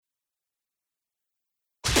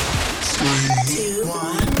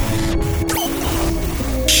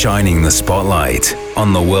Shining the spotlight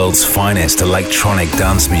on the world's finest electronic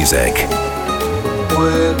dance music.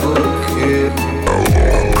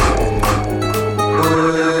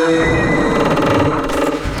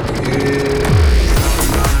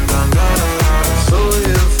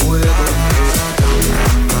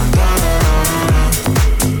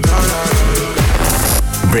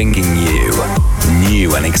 Bringing you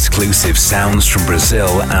new and exclusive sounds from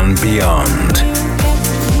Brazil and beyond.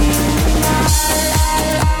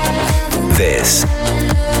 This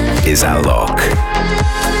is Alok,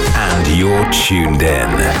 and you're tuned in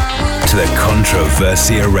to the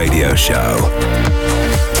Controversia Radio Show.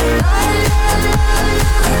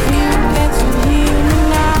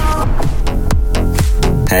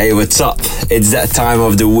 Hey, what's up? It's that time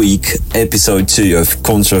of the week. Episode 2 of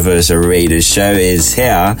Controversia Radio Show is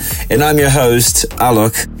here, and I'm your host,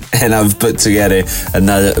 Alok, and I've put together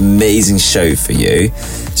another amazing show for you,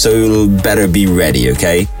 so you'll better be ready,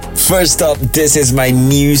 okay? First up, this is my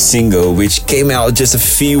new single, which came out just a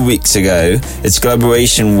few weeks ago. It's a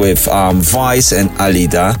collaboration with Vice and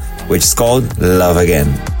Alida, which is called Love Again.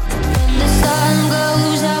 When the sun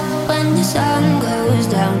goes up, when the sun goes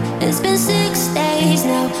down, it's been 6 days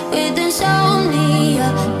now with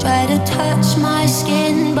insomnia. Try to touch my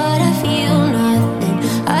skin, but I feel nothing.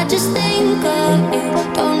 I just think of you,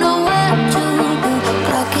 don't know what to do.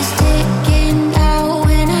 Clock is ticking out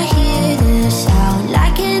when I hear the sound,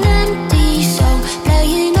 like an empty song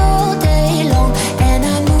playing all day long. And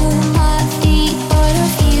I move my feet, but I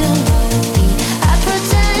feel no beat. I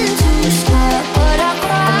pretend to smile, but I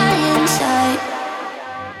cry inside.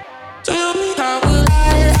 Tell me how will I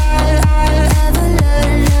ever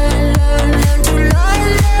learn to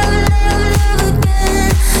love again?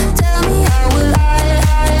 Tell me how will I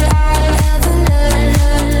ever learn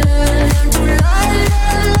to love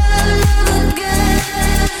again?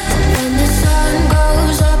 When the sun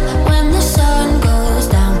goes up, when the sun goes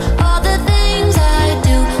down, all the things I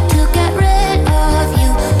do to get rid of you.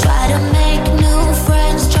 Try to make new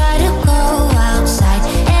friends, try to go outside,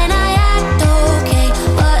 and I act okay,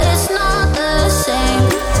 but it's not the same.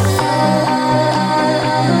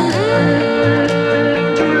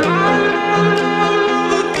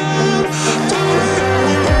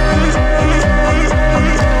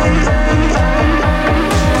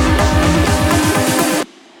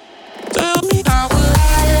 Tell me how will I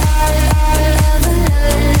ever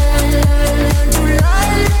learn to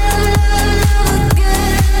love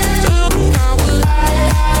again? Tell me how will I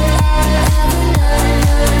ever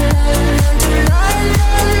learn to love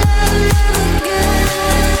again?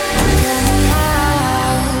 Tell me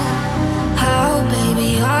how,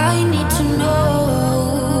 baby, I need to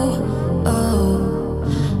know. Oh,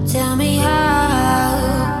 tell me how,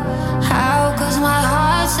 'cause my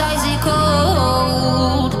heart's icy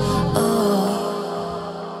cold.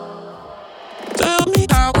 Tell me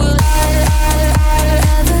how will I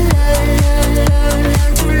ever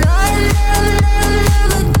learn to love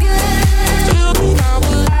again? Tell me how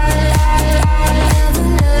will I ever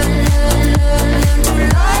learn to love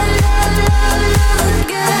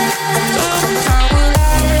again? Tell me how will I ever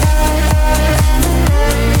learn to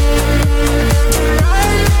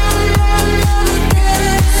love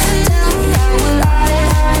again? Tell me how will I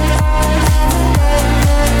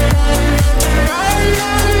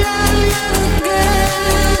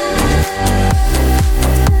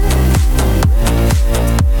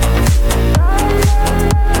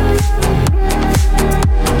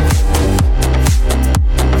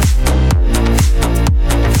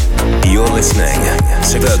You're listening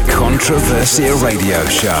to the Controversia Radio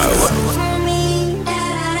Show. for me?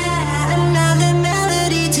 Another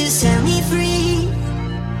melody to set me free.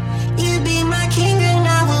 You be my king and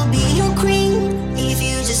I will be your queen. If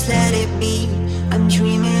you just let it be, I'm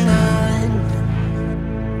dreaming on.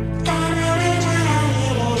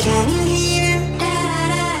 Can you hear?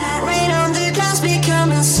 Rain on the clouds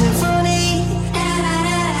become a symphony.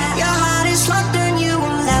 Your heart is locked and you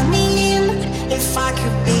won't let me in. If I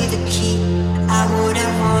could be the key, I would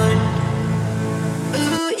have won.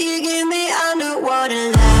 Ooh, you give me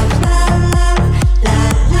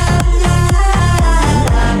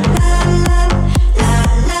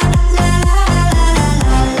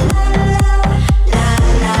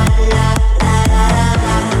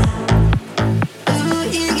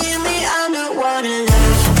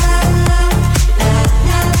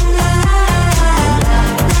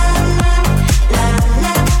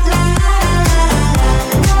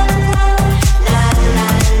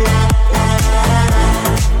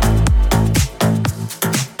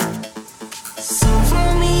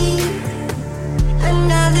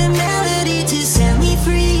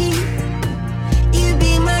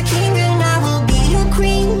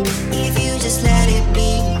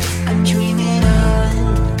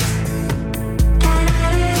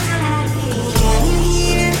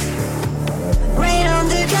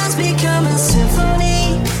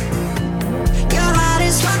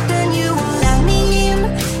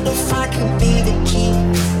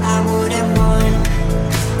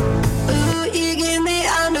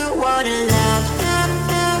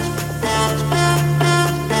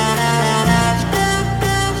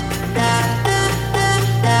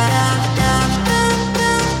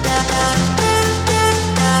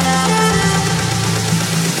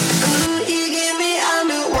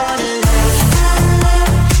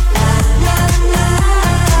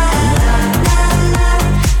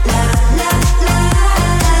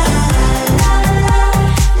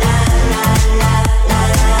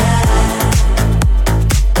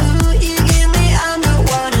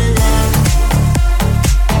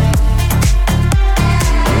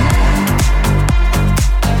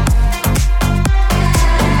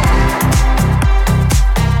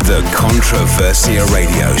Controversia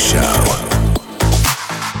Radio Show.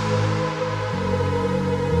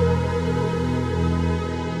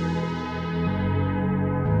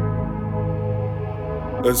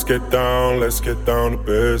 Let's get down to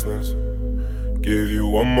business. Give you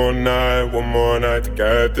one more night to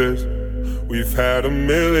get this. We've had a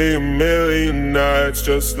million nights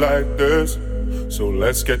just like this. So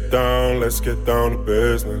let's get down to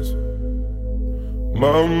business.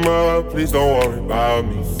 Mama, please don't worry about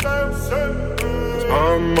me. 'Cause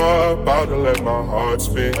I'm about to let my heart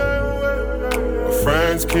speak. My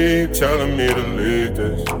friends keep telling me to leave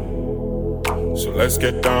this. So let's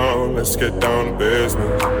get down to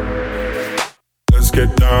business. Let's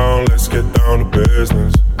get down to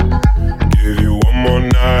business. Give you one more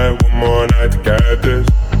night to get this.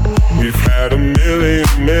 We've had a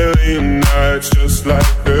million nights just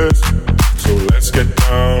like this. So let's get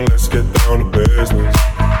down to business.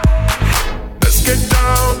 Let's get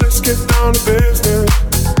down to business.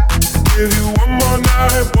 Give you one more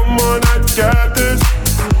night to get this.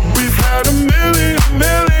 We've had a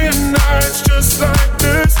million nights just like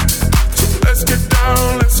this. So let's get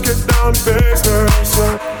down to business.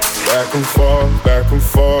 Back and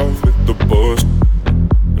forth with the bullshit.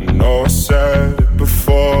 I know I said it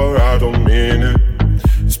before, I don't mean it.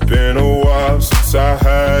 It's been a while since I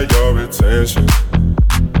had your attention,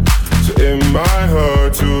 so it might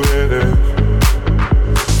hurt to hit it.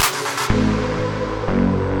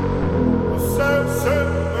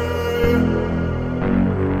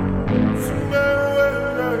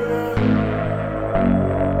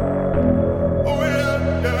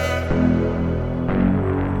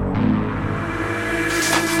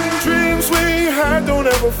 Don't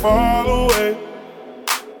ever fall away.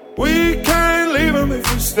 We can't leave them if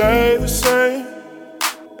we stay the same.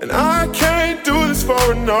 And I can't do this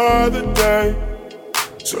for another day.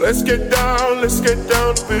 So let's get down to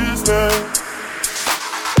business.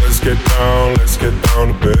 Let's get down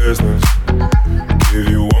to business. Give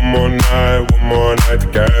you one more night to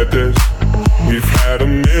get this. We've had a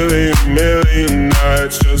million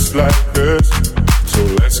nights just like this. So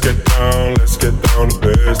let's get down to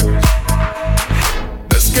business.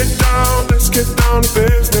 Let's get down to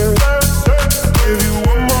business. Give you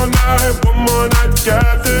one more night to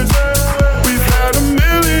get this. We've had a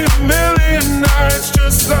million nights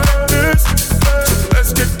just like this. So let's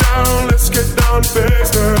get down to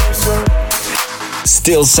business.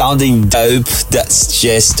 Still sounding dope, that's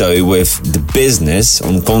Jesto with The Business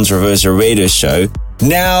on Controversia Radio Show.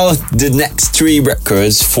 Now, the next 3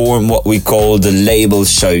 records form what we call the label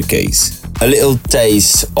showcase. A little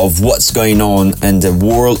taste of what's going on in the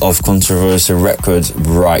world of Controversia Records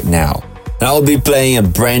right now. And I'll be playing a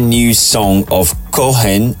brand new song of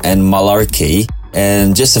Cohen and Malarkey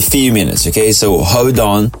in just a few minutes, okay? So hold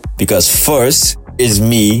on, because first is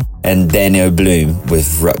me and Daniel Bloom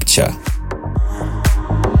with Rupture.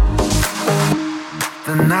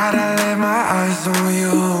 The night I laid my eyes on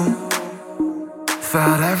you,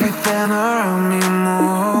 felt everything around me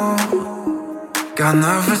move. Got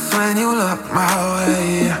nervous when you looked my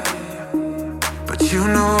way, but you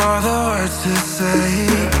knew all the words to say.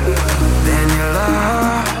 Then your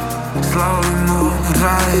love slowly moved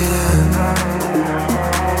right in.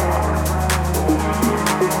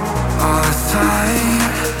 All this time,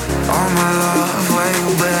 all my love, where you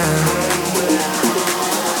been?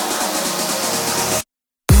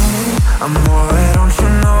 I'm worried, don't you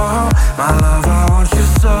know? My love, I want you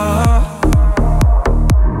so.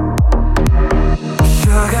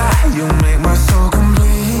 Sugar, you make my soul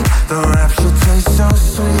complete. The rapture tastes so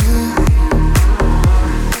sweet.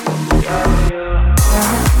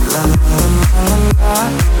 La la la la la la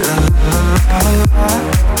la la.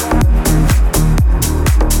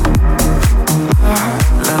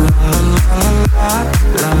 La la la la la la.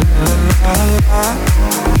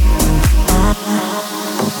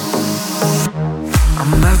 I'm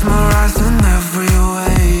mesmerized in every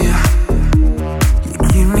way. You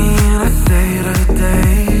keep me in a state of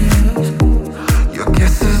daze. Your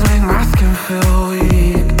kisses make my skin feel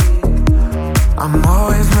weak. I'm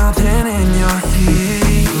always melting in your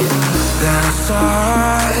heat. Then I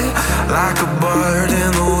soar like a bird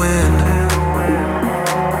in the wind.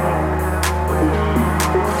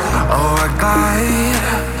 Oh, I glide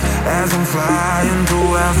as I'm flying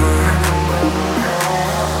through ever.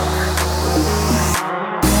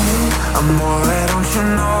 Amore, don't you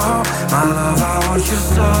know? My love, I want you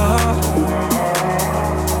so.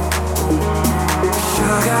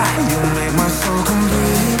 Sugar, you make my soul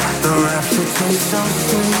complete. The rapture tastes so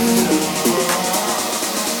sweet.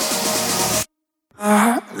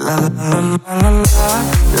 La la la la la la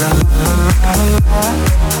la la la.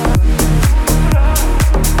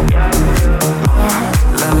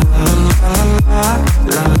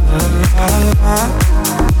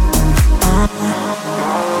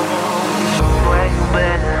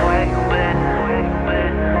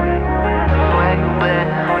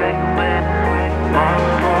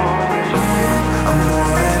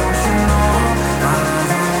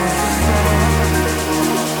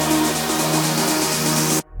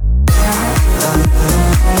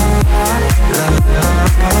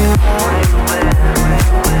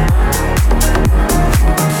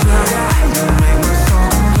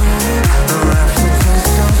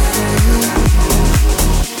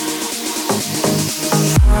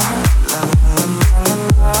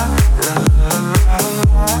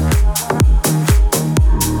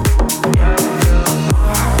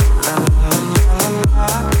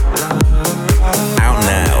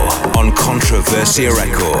 Controversia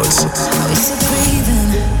Records. Are we still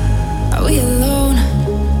breathing? Are we alone?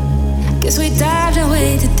 Guess we dived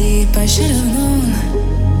away too deep, I should have known.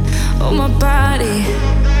 Oh, my body,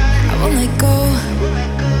 I won't let go.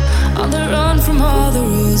 On the run from all the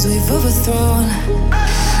rules we've overthrown.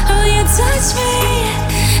 Oh, you touch me,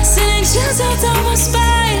 sending chills out down my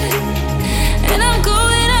spine. And I'm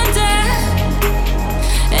going under.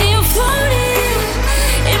 And you're floating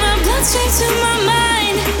in my blood, straight to my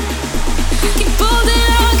mind. Keep holding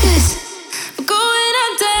on, 'cause we're going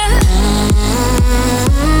under.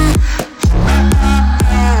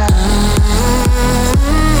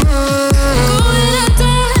 Going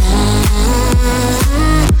under.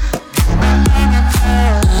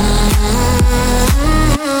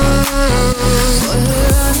 We're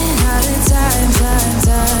running out of time.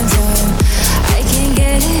 I can't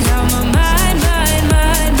get it out my mind.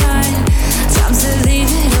 Time to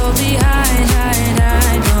leave it all behind.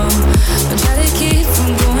 I know. I'll try to keep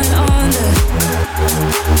from going under.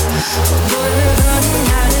 We're running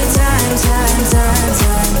out of time.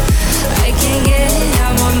 I can't get it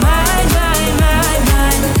out my mind.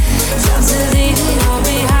 Time to leave it all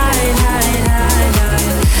behind.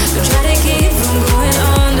 I'll try to keep from going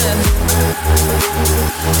under.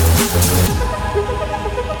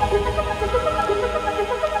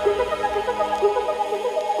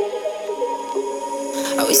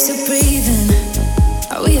 Are we still breathing?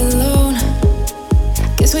 Are we alone?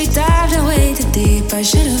 Guess we dived away too deep, I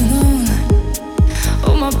should have known.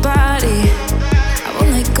 Oh, my body, I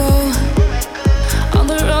won't let go. On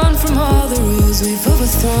the run from all the rules we've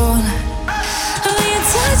overthrown. Oh, you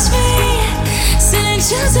touch me, sending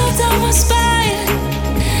chills out down my spine.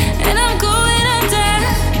 And I'm going under.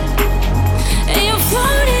 And you're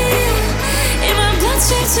floating in my blood,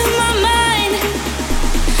 straight to my mind.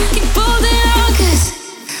 Keep holding on, 'cause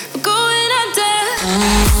we're going under.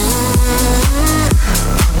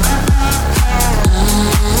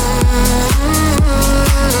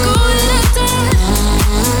 Going under.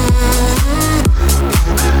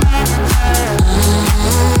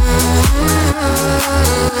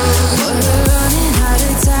 We're running out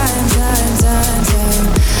of time.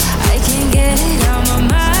 I can't get it out my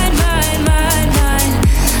mind.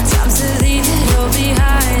 Time to leave it all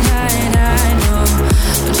behind. I know.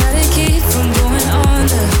 I'll try to keep from going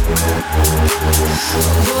under.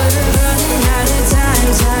 We're running out of time.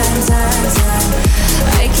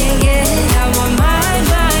 I can't get it out my mind.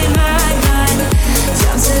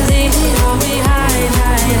 Time to leave it all behind.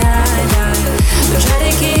 I'll try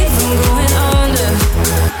to keep from going under.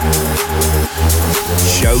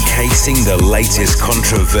 Showcasing the latest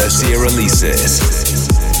Controversia releases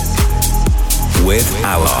with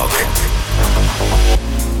Alok.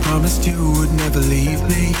 Promised you would never leave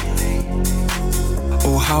me.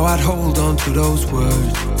 Oh, how I'd hold on to those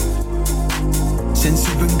words. Since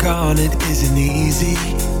you've been gone, it isn't easy.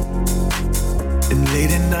 And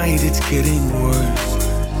late at night, it's getting worse.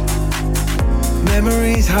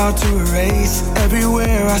 Memories hard to erase.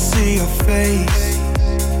 Everywhere I see your face.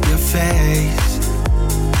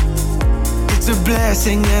 It's a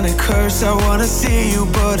blessing and a curse. I wanna see you,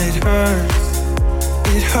 but it hurts.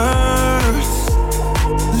 It hurts.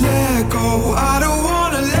 Let go, I don't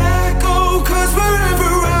wanna let go. 'Cause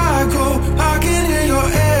wherever I go, I can hear your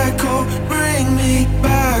echo. Bring me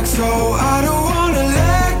back, so I don't wanna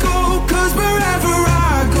let go. 'Cause wherever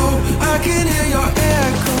I go, I can hear your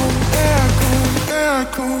echo.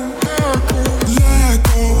 Let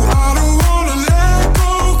go, I don't wanna let go.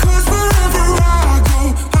 'Cause wherever I go,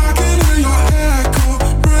 I can hear your echo.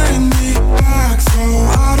 Bring me back, so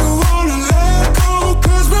I don't wanna let go.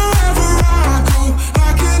 'Cause wherever I go, I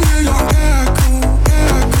can hear your echo.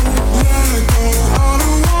 Let go, I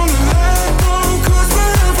don't wanna let go. 'Cause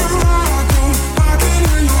wherever I go, I can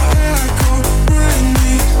hear your echo. Bring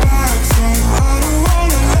me back, so I don't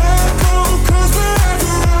wanna let go. 'Cause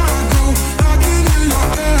wherever I go, I can hear your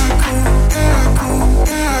echo.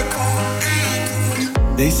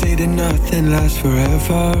 They say that nothing lasts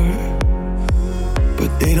forever, but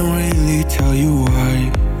they don't really tell you why.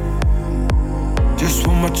 Just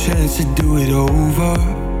one more chance to do it over.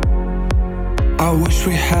 I wish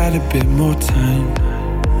we had a bit more time.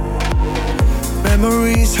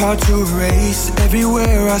 Memories hard to erase.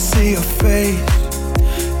 Everywhere I see your face.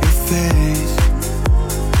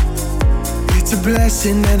 It's a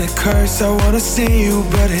blessing and a curse. I wanna see you,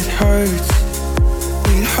 but it hurts.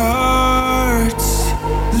 It hurts.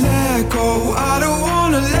 Let go, I don't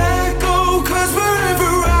wanna let go. 'Cause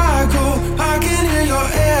wherever I go, I can hear your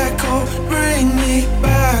echo. Bring me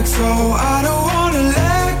back, so I don't wanna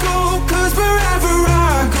let go. 'Cause wherever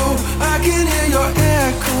I go, I can hear your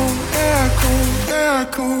echo.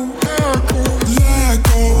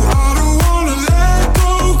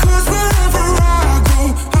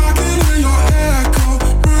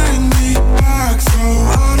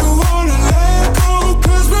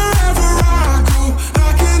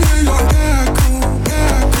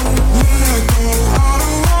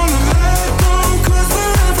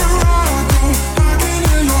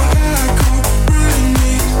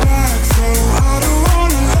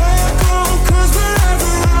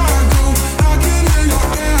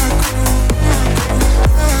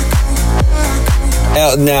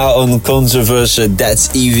 out now on Controversia.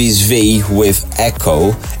 That's Evy's V with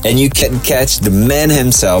Echo. And you can catch the man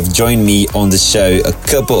himself join me on the show a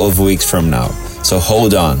couple of weeks from now. So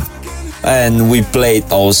hold on. And we played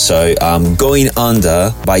also Going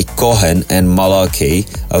Under by Cohen and Malaki,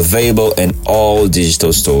 available in all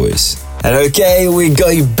digital stores. And okay, we're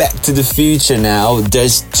going back to the future now.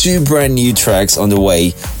 There's 2 brand new tracks on the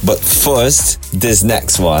way. But first, this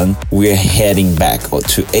next one, we're heading back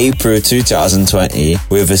to April 2020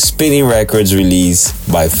 with a Spinning Records release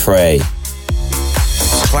by Frey.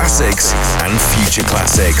 Classics and future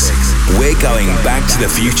classics. We're going back to the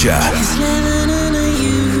future. He's living in a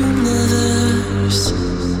universe,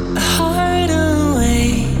 a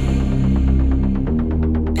hideaway.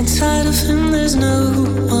 Inside of him there's no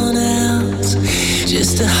one else,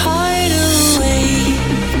 just a hideaway.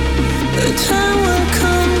 The time will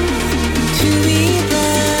come to be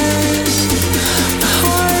best, a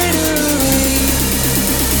hideaway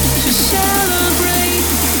to celebrate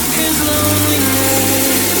his loneliness.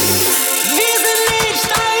 Wir sind nicht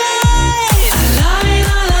allein, allein,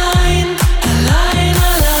 allein, allein,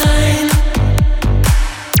 allein.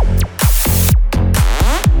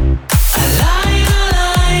 Allein,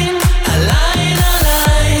 allein, allein,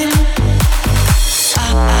 allein.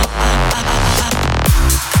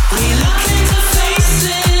 We look into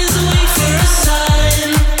faces, wait for a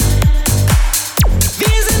sign.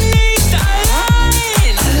 Wir sind nicht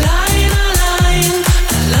allein, allein, allein,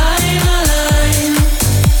 allein, allein.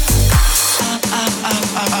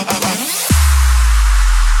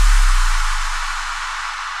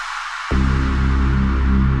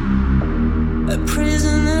 A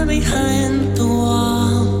prisoner behind the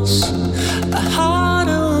walls, a heart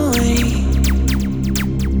away.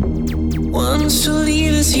 Wants to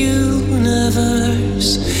leave his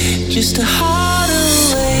universe, just a heart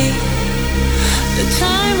away. The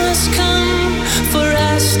time has come for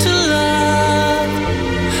us to love,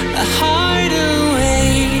 a heart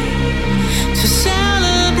away to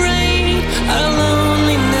celebrate our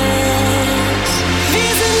loneliness.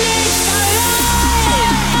 Wir sind nicht allein.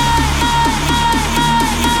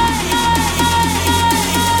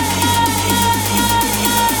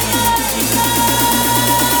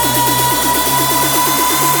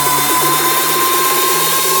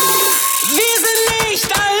 Wir sind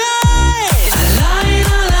nicht allein. Allein,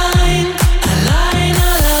 allein, allein,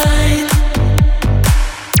 allein.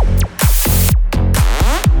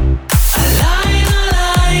 Allein,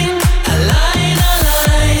 allein, allein,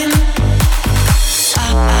 allein.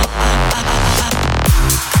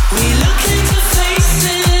 We look into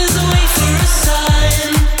faces, wait for a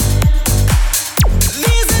sign.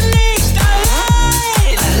 Wir sind nicht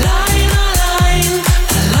allein. Allein, allein,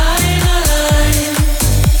 allein, allein.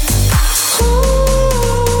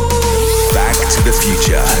 Back to the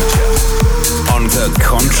future on the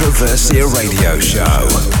Controversia Radio Show.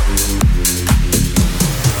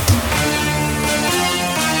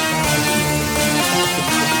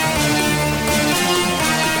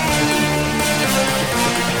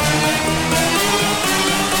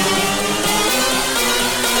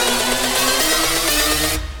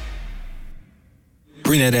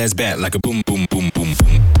 Bring that ass back like a boom, boom, boom, boom.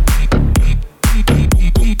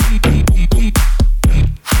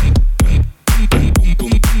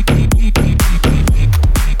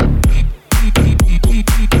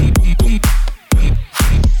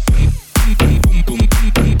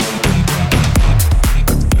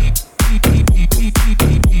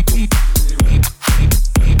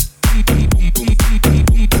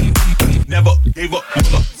 Never gave up.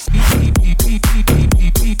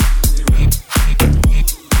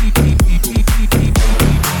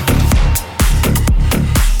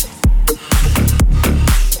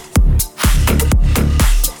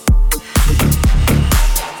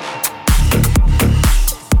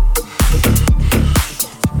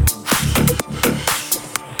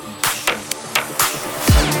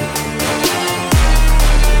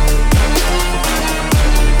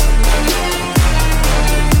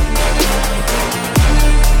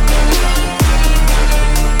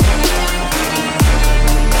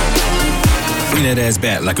 Bring that ass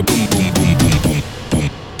back like a boom, boom, boom, boom,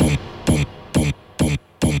 boom.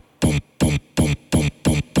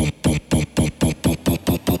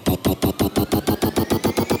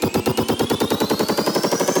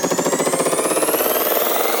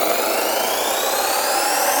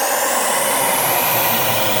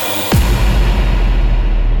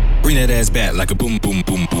 Bring that ass back like a boom, boom,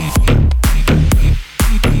 boom, boom.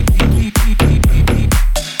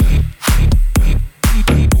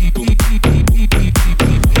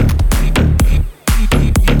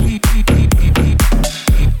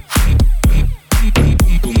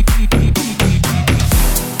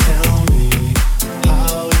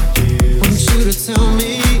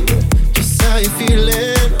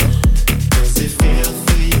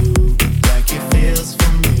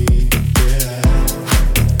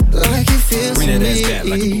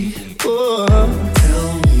 like a boom boom. Oh,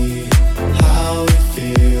 tell me how it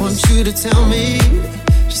feels. Want you to tell me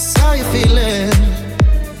just how you feeling.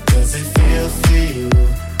 Does it feel for you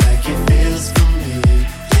like it feels for me?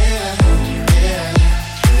 Yeah, yeah,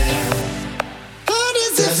 yeah. How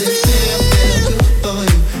does it feel good for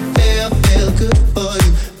you? Feel good for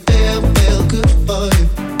you. Feel good for you.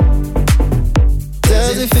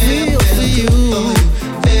 Does it feel for you?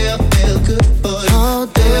 Feel good for you. How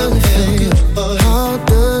does it feel? How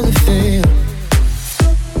does it feel?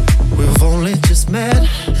 We've only just met,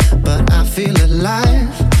 but I feel alive.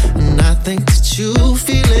 And I think that you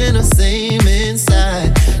feeling the same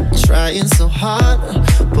inside. Trying so hard,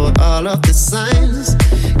 but all of the signs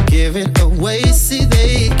give it away, see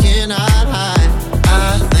they cannot hide.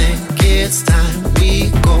 I think it's time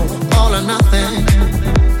we go all or nothing.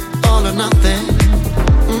 All or nothing.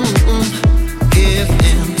 Give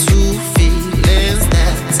in to feelings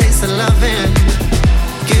that taste of loving.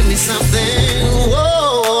 Give me something,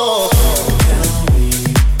 whoa. Tell me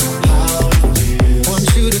how it feels. Want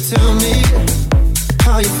you to tell me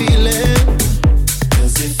how you feeling.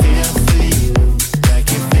 Does it feel for you like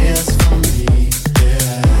it feels for me?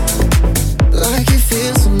 Yeah. Like it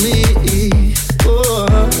feels for me. Oh.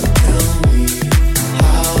 Tell me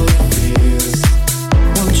how it feels.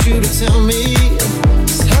 Want you to tell me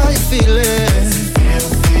how you feeling.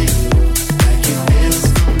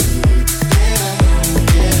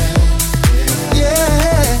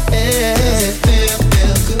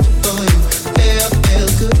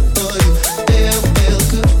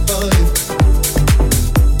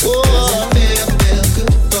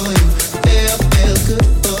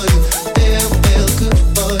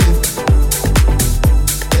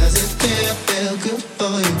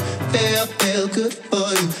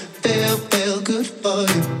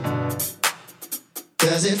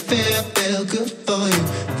 Does it feel good for you?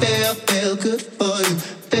 Feel good for you.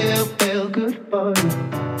 Feel good for you.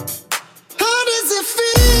 How does it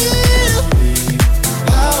feel?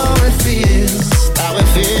 How it feels. How it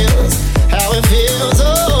feels. How it feels.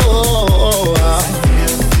 Oh,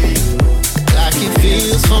 like it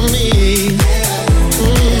feels for me.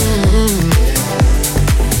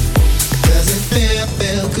 Does it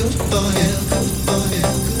feel good for you?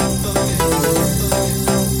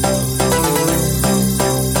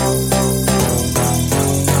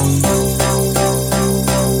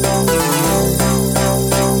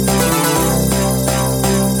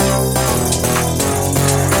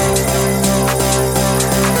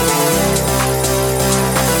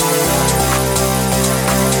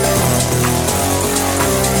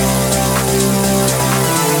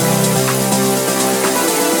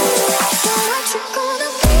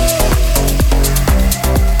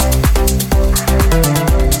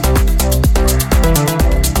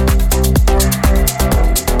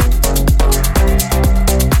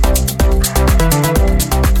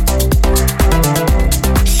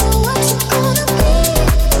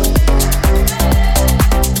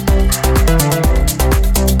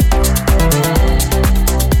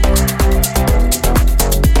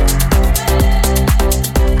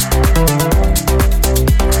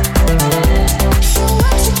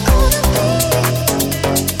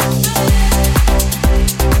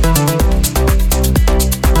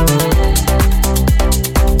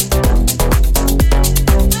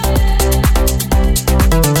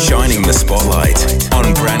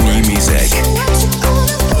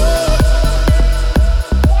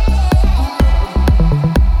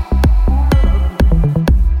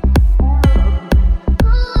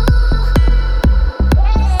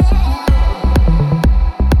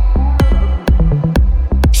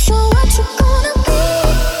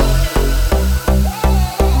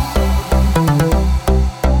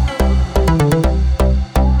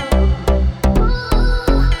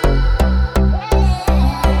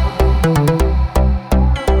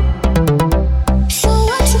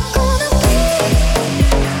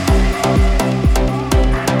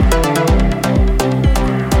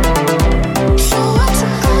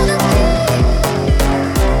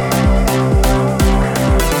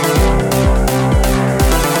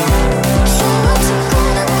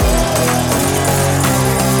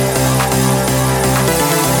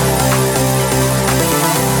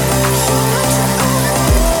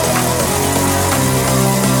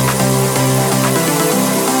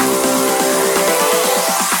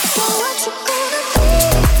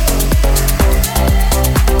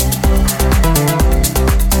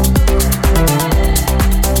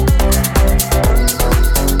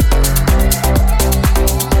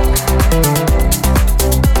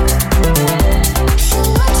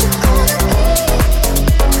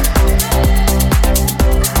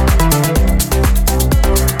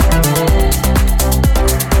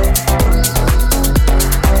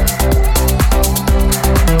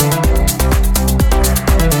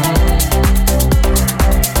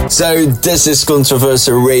 So this is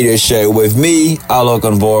Controversial Radio Show with me, Alok,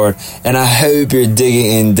 on board, and I hope you're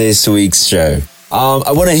digging in this week's show.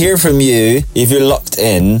 I want to hear from you if you're locked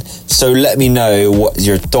in, so let me know what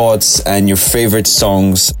your thoughts and your favorite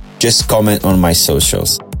songs. Just comment on my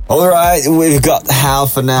socials. Alright, we've got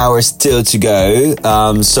half an hour still to go,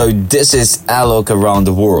 so this is Alok Around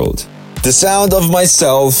the World. The sound of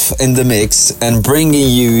myself in the mix and bringing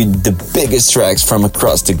you the biggest tracks from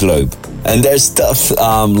across the globe. And there's stuff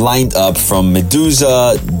lined up from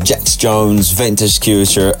Medusa, Jax Jones, Vintage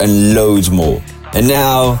Culture, and loads more. And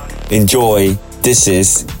now, enjoy. This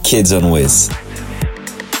is Kids on Wiz.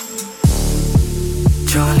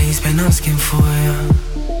 Charlie's been asking for you.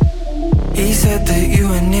 He said that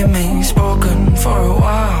you and him ain't spoken for a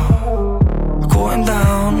while. I caught him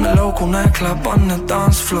down the local nightclub on the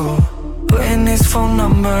dance floor, putting his phone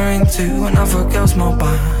number into another girl's mobile.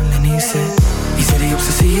 And he said he hopes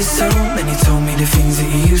to see you soon. Then he told me the things that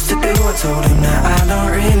he used to do. I told him that I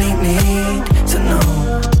don't really need to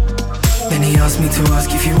know. Then he asked me to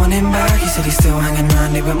ask if you want him back. He said he's still hanging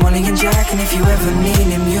around here with Molly and Jack, and if you ever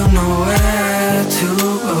need him, you know where to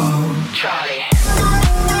go. Charlie.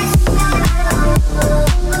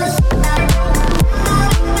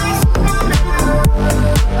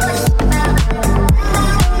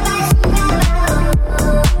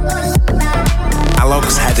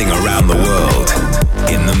 Alok's heading around the world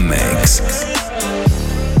in the mix.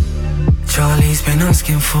 Charlie's been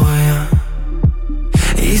asking for you.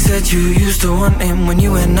 He said you used to want him when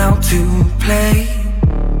you went out to play.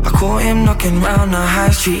 I caught him knocking round the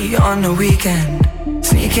high street on the weekend,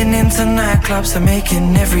 sneaking into nightclubs and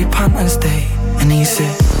making every punter's day. And he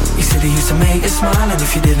said he used to make you smile, and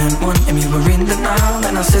if you didn't want him, you were in denial.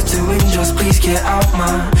 And I said to him, just please get out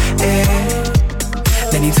my head.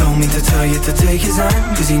 Then he told me to tell you to take his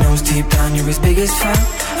hand, cause he knows deep down you're his biggest fan.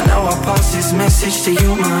 And now I pass this message to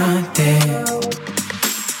you, my dear.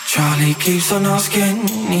 Charlie keeps on asking,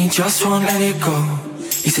 he just won't let it go.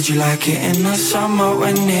 He said you like it in the summer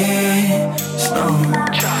when it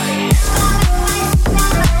snows. Charlie.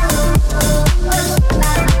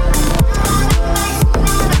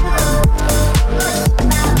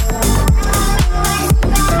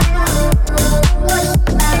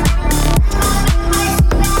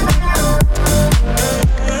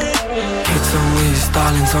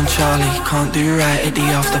 Darlings on Charlie, can't do right at the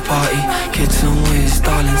after party. Kids on Wiz,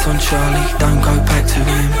 darlings on Charlie, don't go back to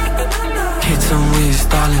him. Kids on Wiz,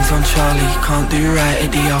 darlings on Charlie, can't do right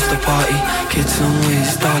at the after party. Kids on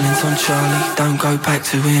Wiz, darlings on Charlie, don't go back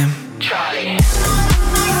to him. Charlie.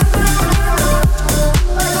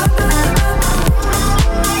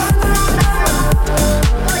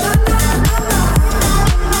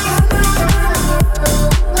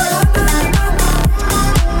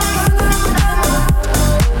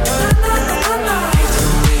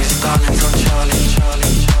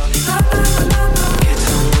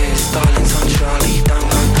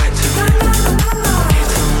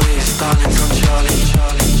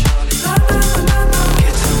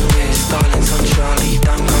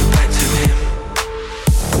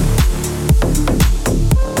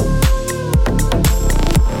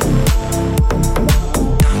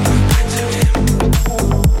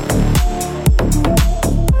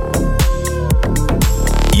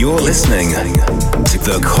 Listening to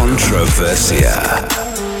the Controversia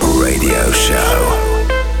Radio Show.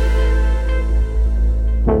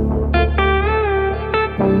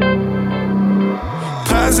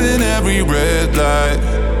 Passing every red light,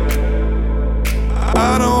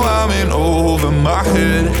 I know I'm in over my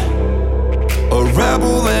head. A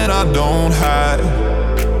rebel and I don't hide.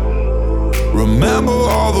 Remember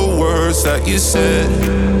all the words that you said.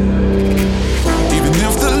 Even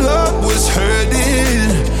if the love was hurting,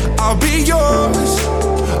 I'll be yours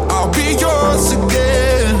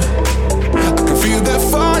again. I can feel the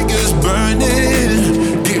fire's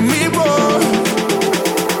burning, give me more.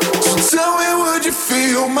 So tell me, would you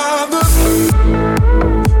feel my love?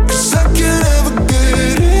 Cause I can't ever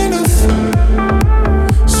get enough.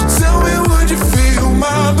 So tell me, would you feel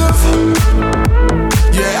my love?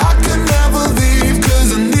 Yeah, I can never leave,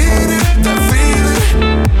 cause I need it, that feeling.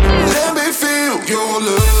 Let me feel your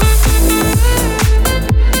love.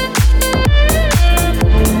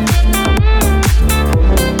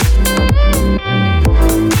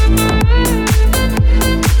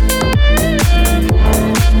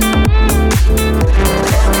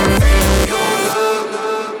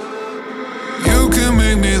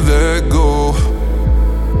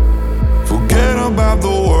 The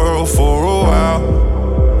world for a while.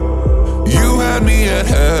 You had me at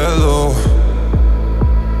hello.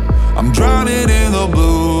 I'm drowning in the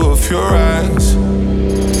blue of your eyes.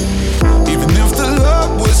 Even if the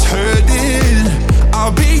love was hurt,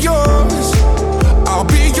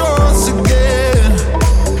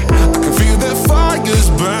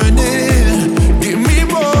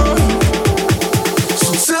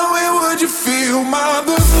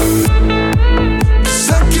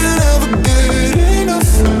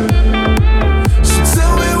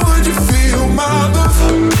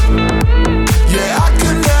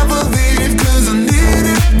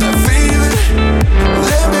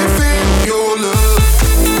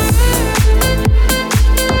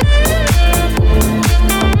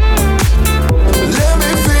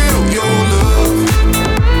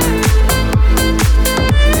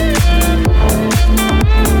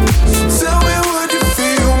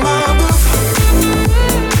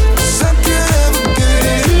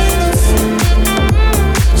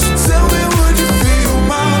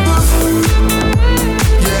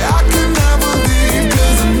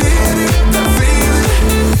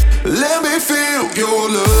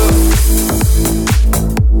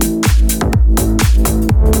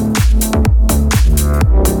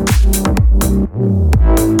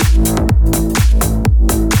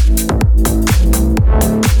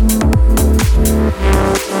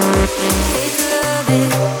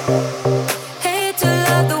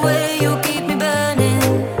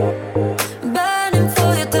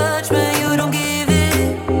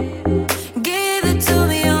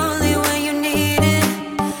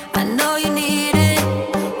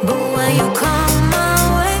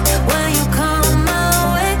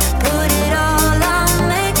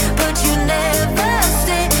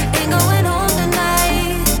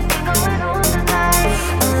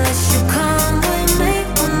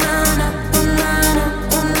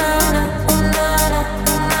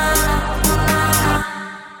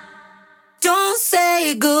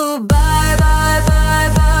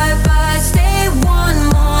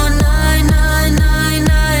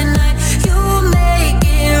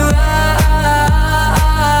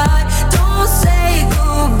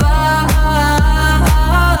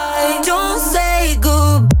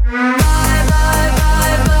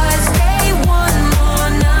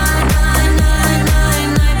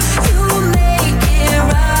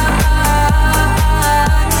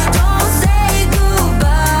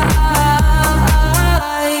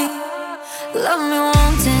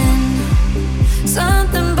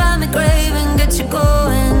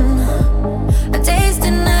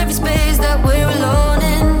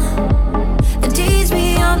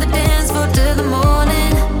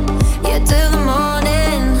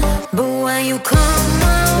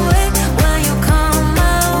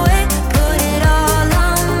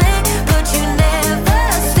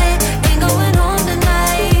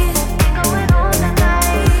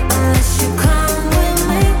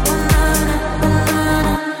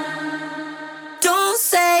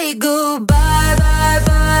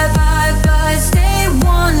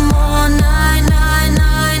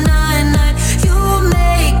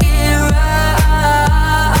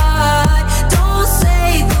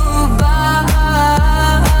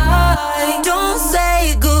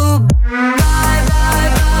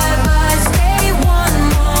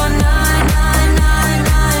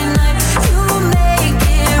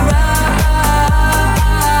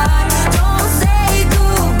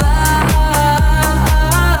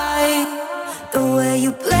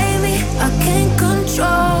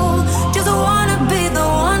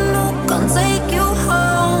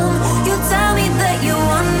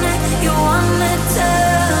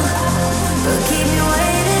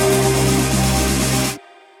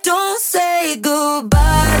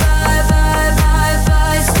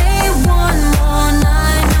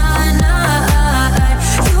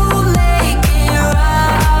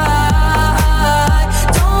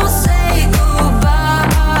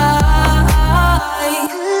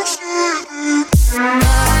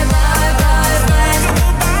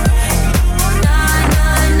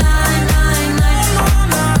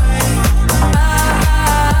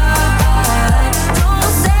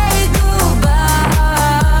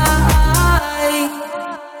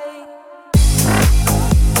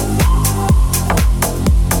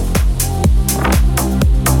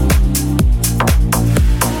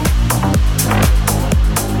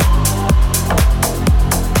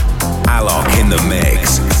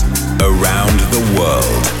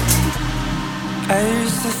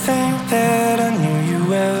 used to think that I knew you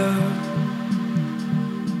well,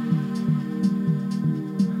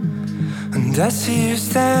 and I see you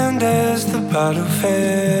stand as the bottle fell.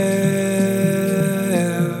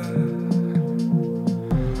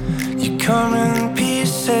 You come in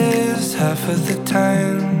pieces half of the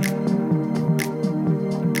time.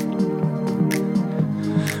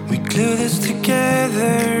 We glue this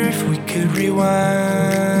together if we could rewind.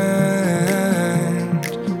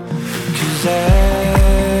 'Cause I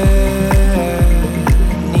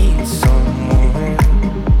need someone.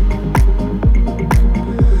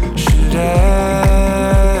 Should I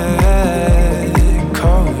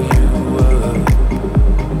call you up?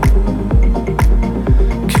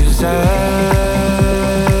 'Cause I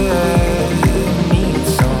need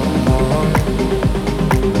someone.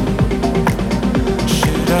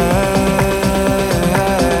 Should I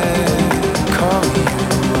call you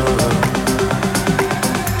up?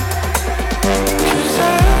 'Cause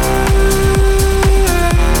I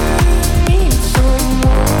need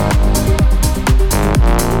someone.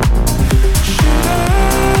 Should I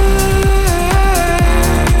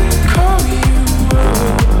call you up?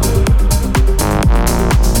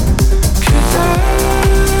 'Cause I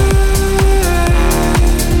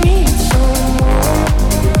need someone.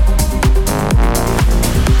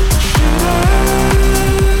 Should I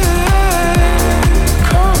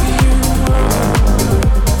call you up?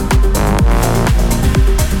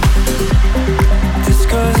 This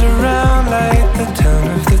goes around like the turn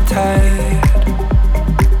of the tide.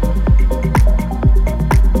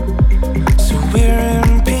 So we're in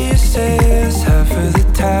pieces half of the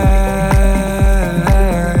time.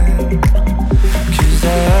 'Cause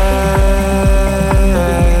I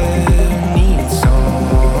need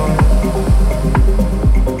someone.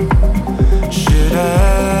 Should I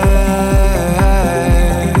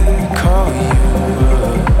call you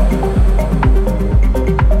up?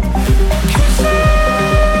 'Cause I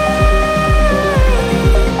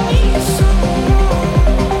need someone.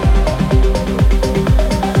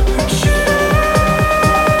 Should I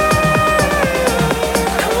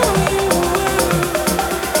call you up?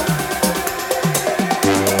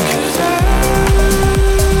 'Cause I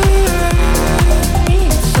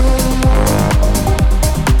need someone.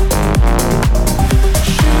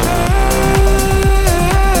 Should I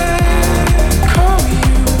call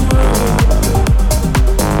you up?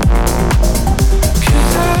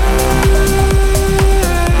 'Cause I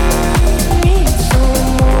need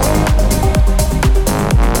someone.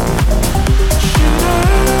 Should I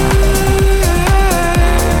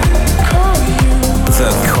call you up? The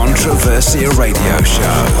Controversia Radio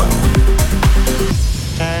Show.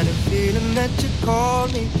 Had a feeling that you called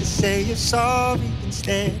me to say you're sorry.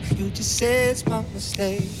 Instead, you just say it's my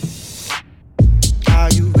mistake. Are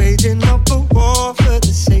you waging up a war for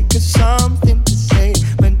the sake of something to say?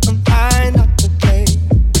 When am I not to blame?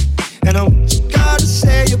 And I what you gotta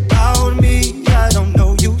say about me? I don't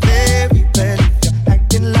know you very well if you're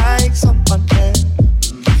acting like someone else.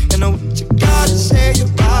 And I what you gotta say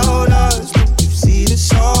about us? Don't you see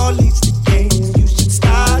this all leads to games? You should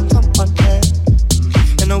start someone else.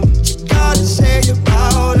 And I what you gotta say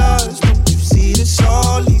about us? Don't you see this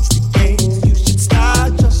all leads to games? You should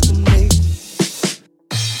start trusting me.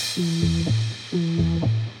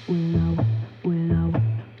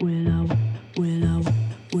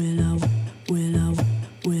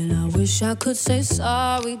 Wish I could say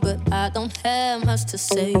sorry, but I don't have much to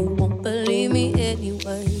say. You won't believe me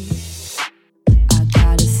anyway. I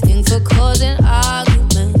got a thing for causing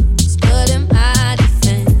arguments, but in my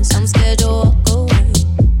defense, I'm scared to walk away.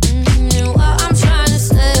 And what I'm trying to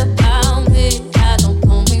say about me, I don't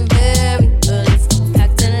know me very well if I'm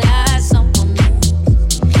acting like someone else.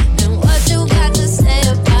 And what you got to say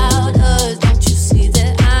about us? Don't you see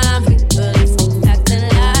that I'm real if I'm acting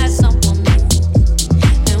like someone else?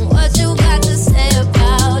 And what you got to say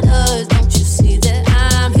about us? Don't you see that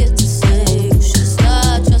I'm here to say you should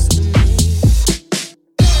start trusting me?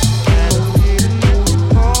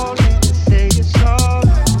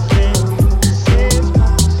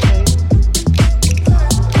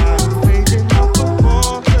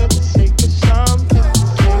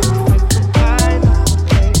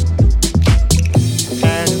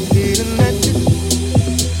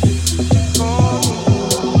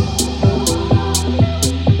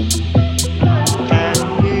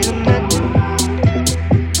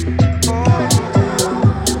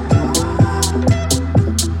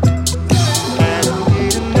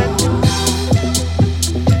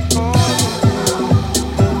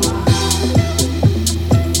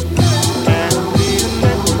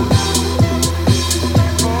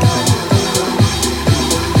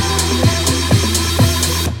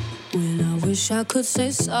 could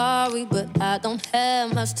say sorry, but I don't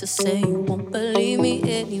have much to say. You won't believe me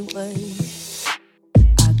anyway.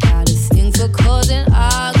 I got a thing for causing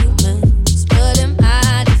arguments, but in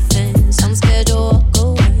my defense, I'm scared you'll walk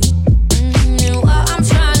away. And what I'm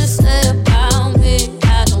trying to say about me,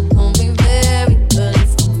 I don't know me very well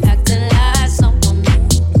if I'm acting like someone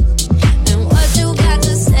else. And what you got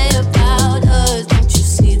to say about us, don't you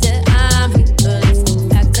see that I'm here if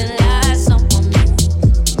I'm acting like someone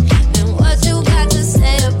else? And what you got to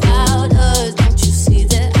say about us, don't you see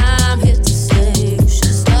that I'm here to say you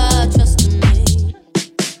should start trusting me?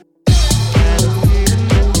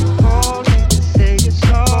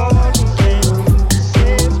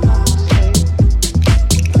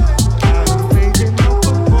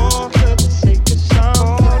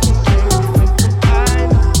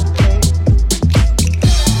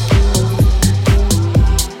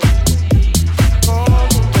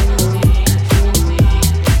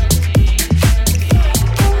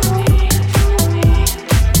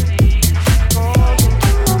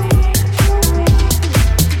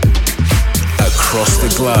 Across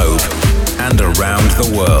the globe and around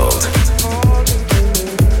the world.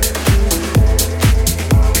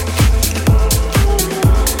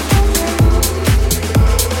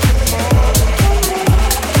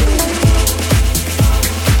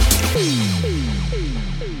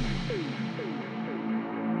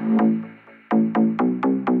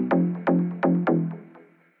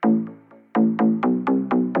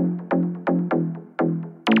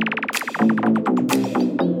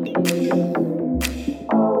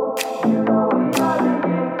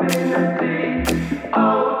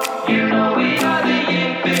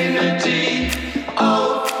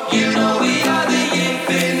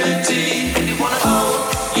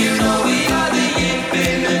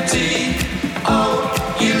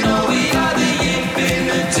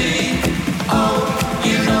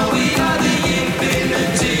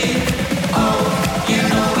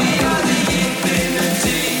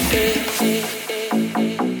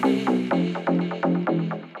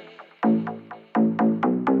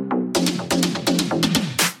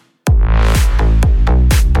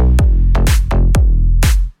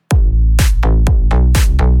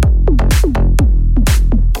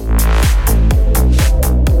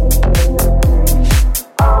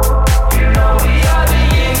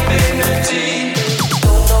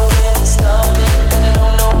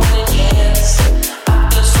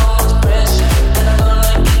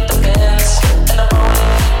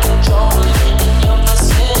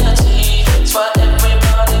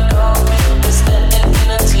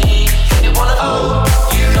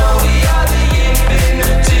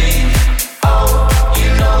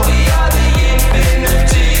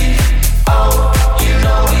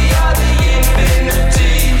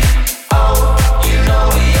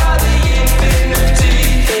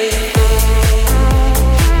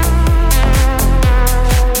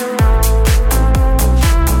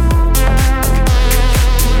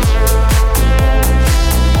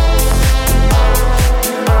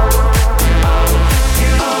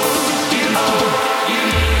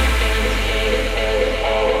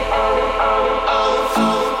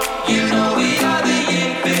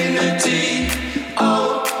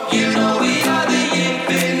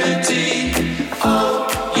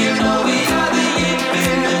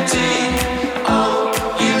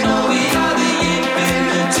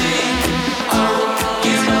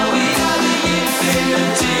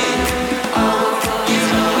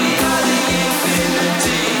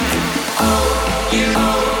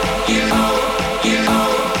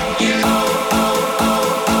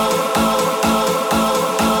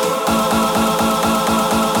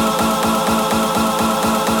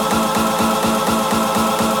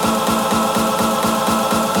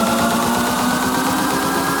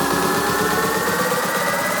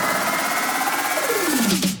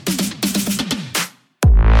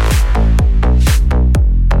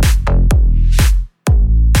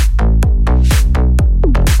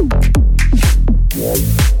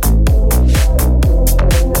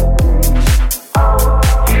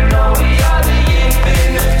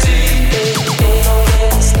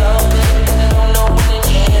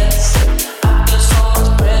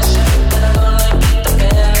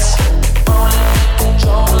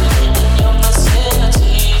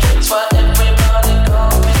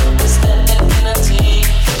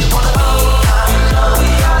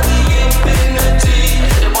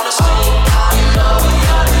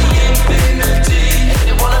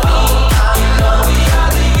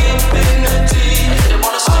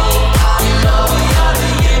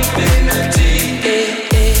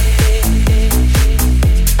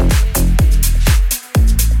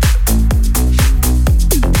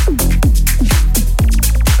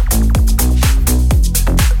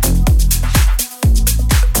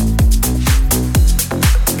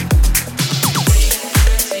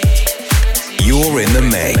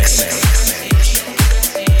 mix.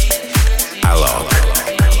 Alok.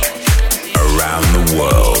 Around the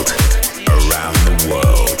world. Around the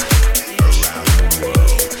world. Around the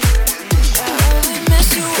world. I only miss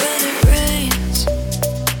you when it rains,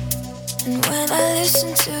 and when I listen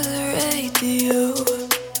to the radio.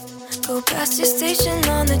 Go past your station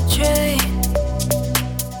on the train,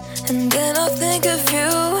 and then I'll think of you.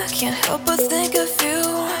 Can't help but think of you.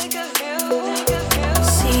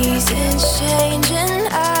 Seasons change and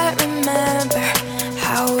I remember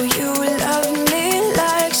how you loved me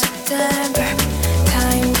like September.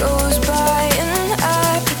 Time goes by and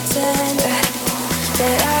I pretend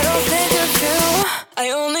that I don't think of you. I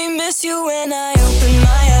only miss you when I open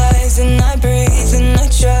my eyes and I breathe and I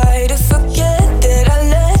try to forget that I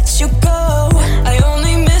let you go. I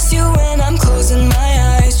only miss you when I'm closing my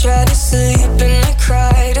eyes, try to sleep and I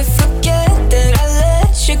cry to forget that I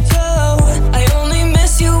let you go. I only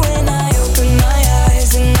miss you when I open my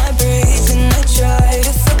eyes and I breathe and I try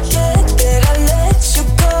to forget that I let you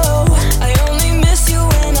go. I only miss you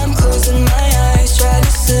when I'm closing my eyes, try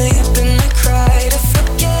to sleep and I cry to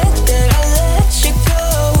forget that I let you go.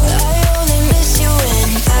 I only miss you when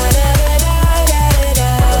da da da da da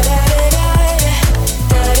da da da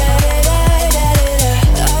da da da da.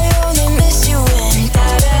 I only miss you when da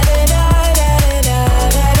da da da da da da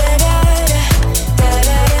da da da.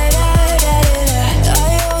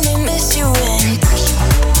 I only miss you when.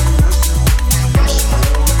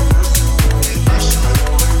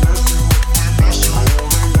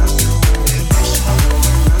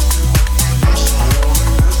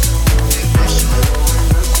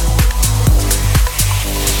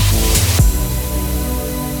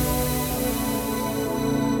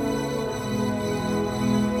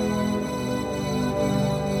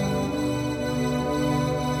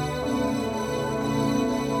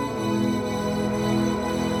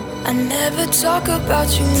 I never talk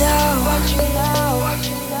about you now.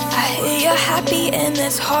 I hear you're happy and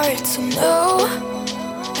that's hard to know.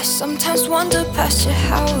 I sometimes wander past your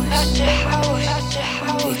house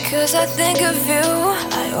because I think of you.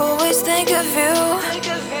 I always think of you.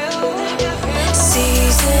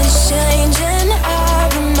 Seasons change and I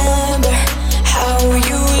remember how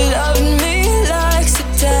you loved me like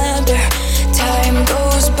September. Time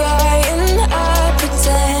goes by and I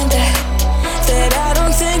pretend that I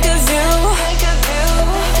don't think of you.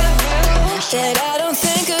 That I don't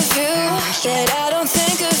think of you. That I don't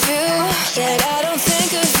think of you. That I don't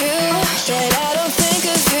think of you. That I don't think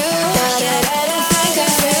of you. That I don't think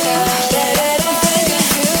of you. That I don't think of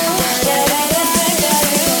you. That I don't think of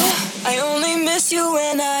you. I only miss you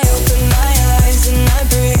when I open my eyes and I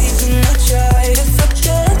breathe and I try to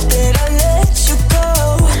forget that I let you go.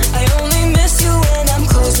 I only miss you when I'm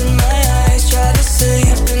closing my eyes, try to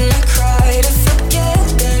sleep and I cry to forget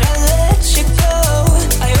that I let you go.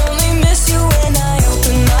 I only miss you when I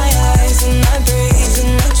open my eyes and I breathe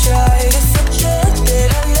and I try to forget that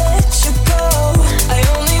I let you go. I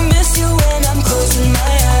only miss you when I'm closing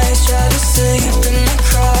my eyes, try to sleep and I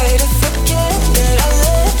cry to forget that I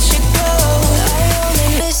let you go. I only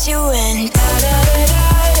miss you when da da da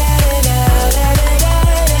da da da da da da da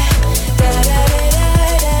da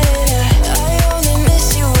da. I only miss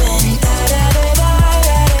you when da da da da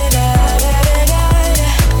da da da da da.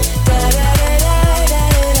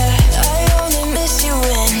 I only miss you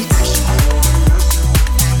when.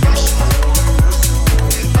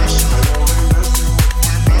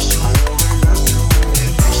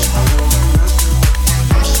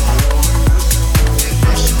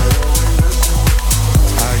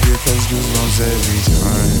 I get those goosebumps every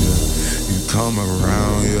time, yeah. You come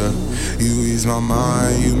around, yeah. You ease my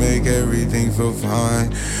mind, you make everything feel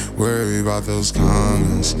fine. Worry about those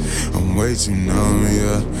comments, I'm way too numb,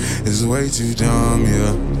 yeah. It's way too dumb,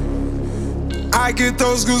 yeah. I get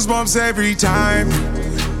those goosebumps every time.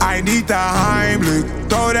 I need the Heimlich,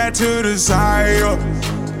 throw that to the side, yeah.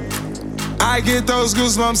 I get those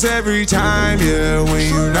goosebumps every time, yeah.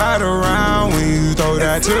 When you're not around, when you throw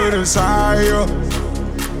that to the side, yeah.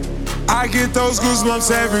 I get those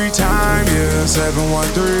goosebumps every time, yeah.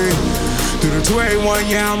 713 through the 281,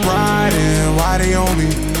 yeah, I'm riding. Why they on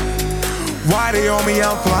me? Why they on me?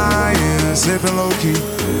 I'm flying, sipping low key.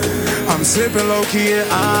 I'm sipping low key at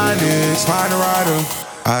Onyx, find a rider.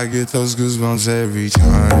 I get those goosebumps every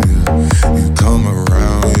time, yeah. You come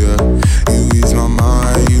around, yeah. You ease my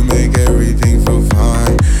mind, you make everything feel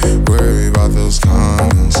fine. Worry about those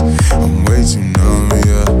comments, I'm way too numb,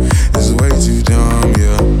 yeah. It's way too dumb,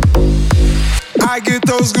 yeah. I get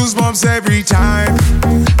those goosebumps every time.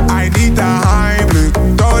 I need the Heimlich,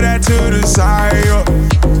 throw that to the side, yeah.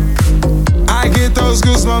 I get those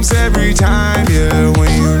goosebumps every time, yeah.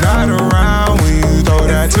 When you're not around, when you throw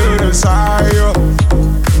that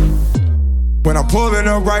Pulling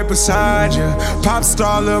up right beside you. Pop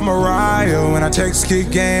star Lil Mariah. When I text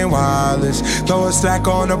Kick Game Wireless. Throw a stack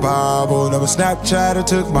on the Bible. Never Snapchat or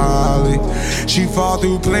took Molly. She fall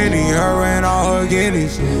through plenty, her and all her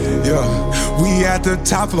guineas. Yeah, we at the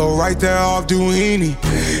top floor, right there off Duini.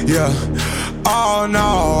 Yeah. Oh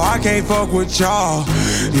no, I can't fuck with y'all.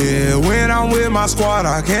 Yeah, when I'm with my squad,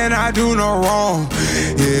 I cannot do no wrong.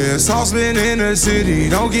 Yeah, saucepan in the city,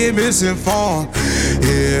 don't get misinformed.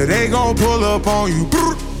 Yeah, they gon' pull up on you.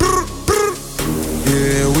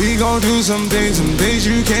 Yeah, we gon' do some things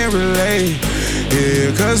you can't relate.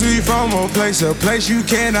 Yeah, cause we from a place you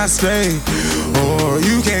cannot stay. Or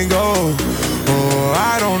you can't go, or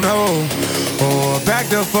I don't know. Or back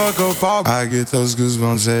the fuck up off. I get those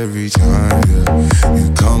goosebumps every time, yeah.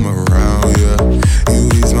 You come around, yeah. You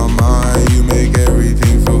ease my mind, you make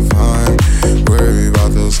everything feel fine. Worry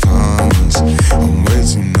about those comments, I'm way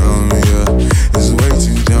too numb, yeah. It's way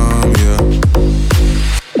too dumb, yeah.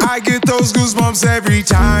 I get those goosebumps every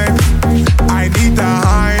time. I need the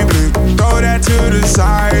Heimlich, throw that to the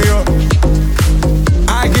side, yeah.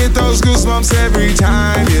 I get those goosebumps every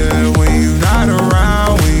time, yeah. When you're not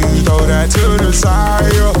around, when you throw that to the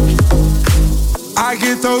side, yeah. I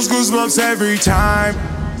get those goosebumps every time.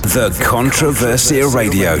 The Controversia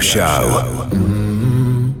Radio Show.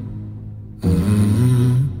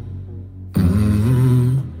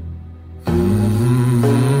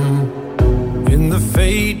 In the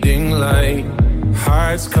fading light,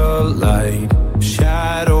 hearts collide.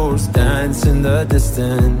 Shadows dance in the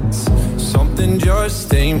distance. Something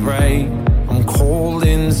just ain't right. I'm cold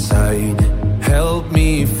inside. Help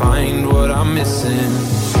me find what I'm missing.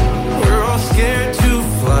 We're all scared to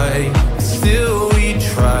fly, still we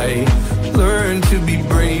try. Learn to be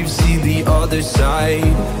brave, see the other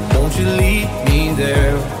side. Won't you lead me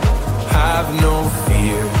there? Have no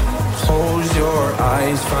fear. Close your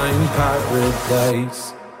eyes, find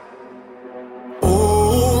paradise.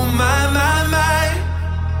 Oh my, my, my.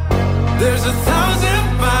 There's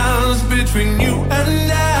 1,000 miles between you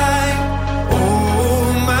and I.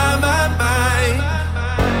 Oh my, my, my.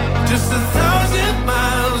 Just 1,000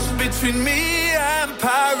 miles between me and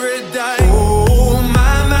paradise. Oh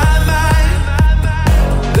my, my, my.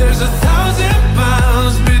 There's 1,000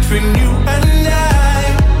 miles between you and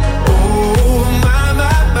I. Oh my,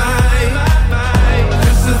 my, my.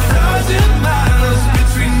 Just 1,000 miles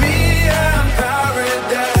between me and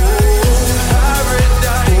paradise.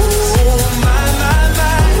 Paradise. Oh my, my,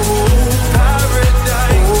 my.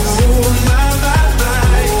 Paradise. Oh my, my, my.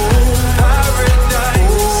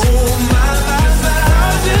 Paradise. Oh my, my, my.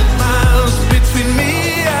 1,000 miles between me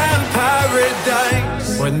and paradise.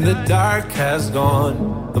 When the dark has gone,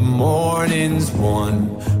 the morning's won.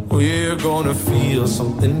 We're gonna feel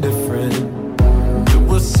something different. It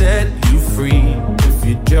will set you free if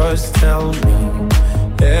you just tell me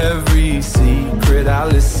every secret I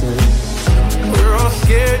listen. We're all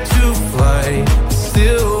scared to fly,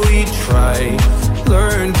 still we try.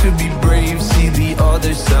 Learn to be brave, see the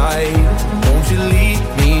other side. Won't you lead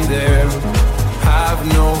me there? Have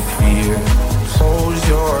no fear. Close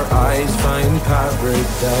your eyes, find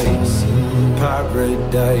paradise.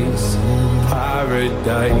 Paradise,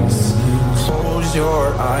 paradise. Close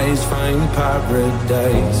your eyes, find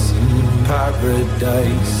paradise.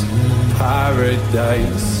 Paradise,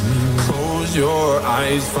 paradise. Close your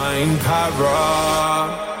eyes, find para.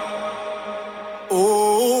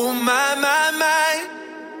 Oh my, my, my.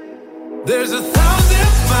 There's 1,000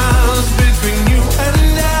 miles between you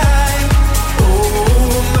and I. Oh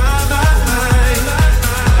my, my, my.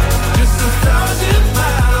 Just 1,000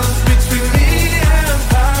 miles between me and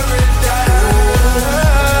paradise.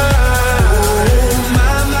 Oh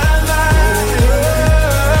my, my, my.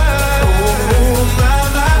 Oh my,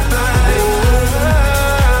 my, my.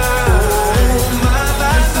 Oh my,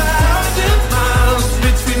 my, 1,000 miles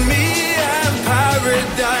between me and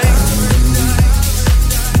paradise.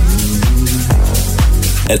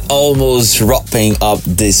 And almost wrapping up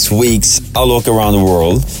this week's A Look Around the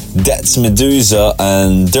World, that's Medusa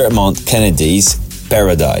and Dermot Kennedy's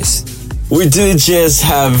Paradise. We do just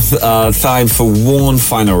have time for one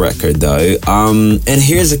final record though, and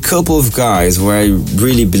here's a couple of guys where I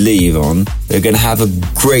really believe on. They're gonna have a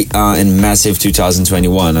great and massive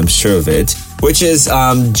 2021, I'm sure of it, which is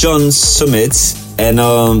John Summit and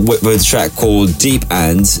with a track called Deep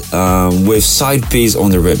End with Side Piece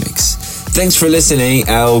on the remix. Thanks for listening.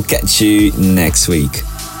 I'll catch you next week.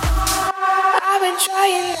 I've been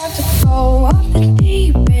trying not to go off the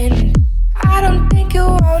deep end. I don't think you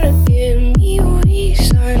wanna give me a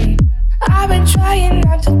reason. I've been trying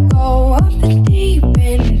not to go